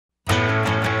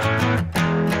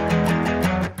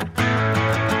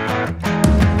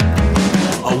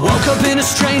a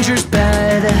stranger's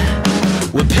bed,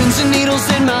 with pins and needles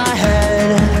in my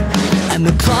head, and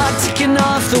the clock ticking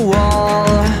off the wall.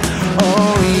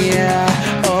 Oh yeah,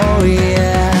 oh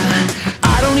yeah.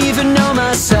 I don't even know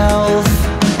myself.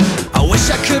 I wish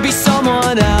I could be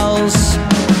someone else,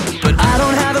 but I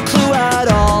don't have a clue at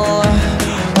all.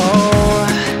 Oh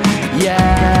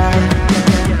yeah.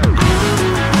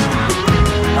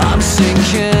 I'm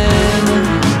sinking,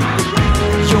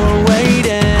 you're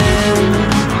waiting.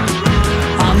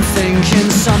 I'm thinking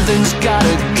something's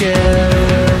gotta give.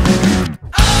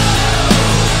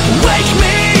 Wake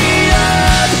me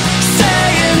up,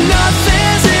 saying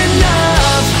nothing's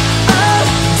enough. I'm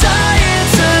dying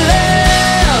to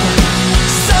live.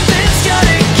 Something's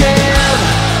gotta give.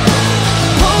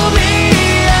 Pull me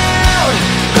out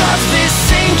of this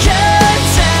sinking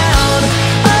town.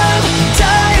 I'm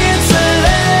dying to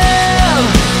live.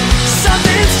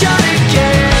 Something's gotta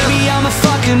give. Maybe I'm a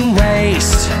fucking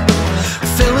waste,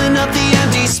 filling up the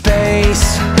empty space.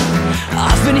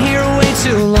 I've been here way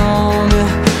too long.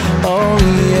 Oh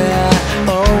yeah,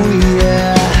 oh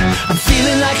yeah. I'm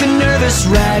feeling like a nervous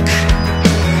wreck,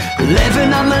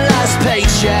 living on my last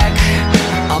paycheck.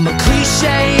 I'm a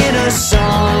cliche in a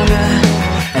song,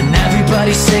 and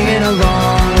everybody's singing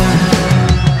along.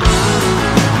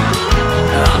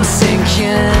 I'm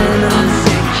sinking,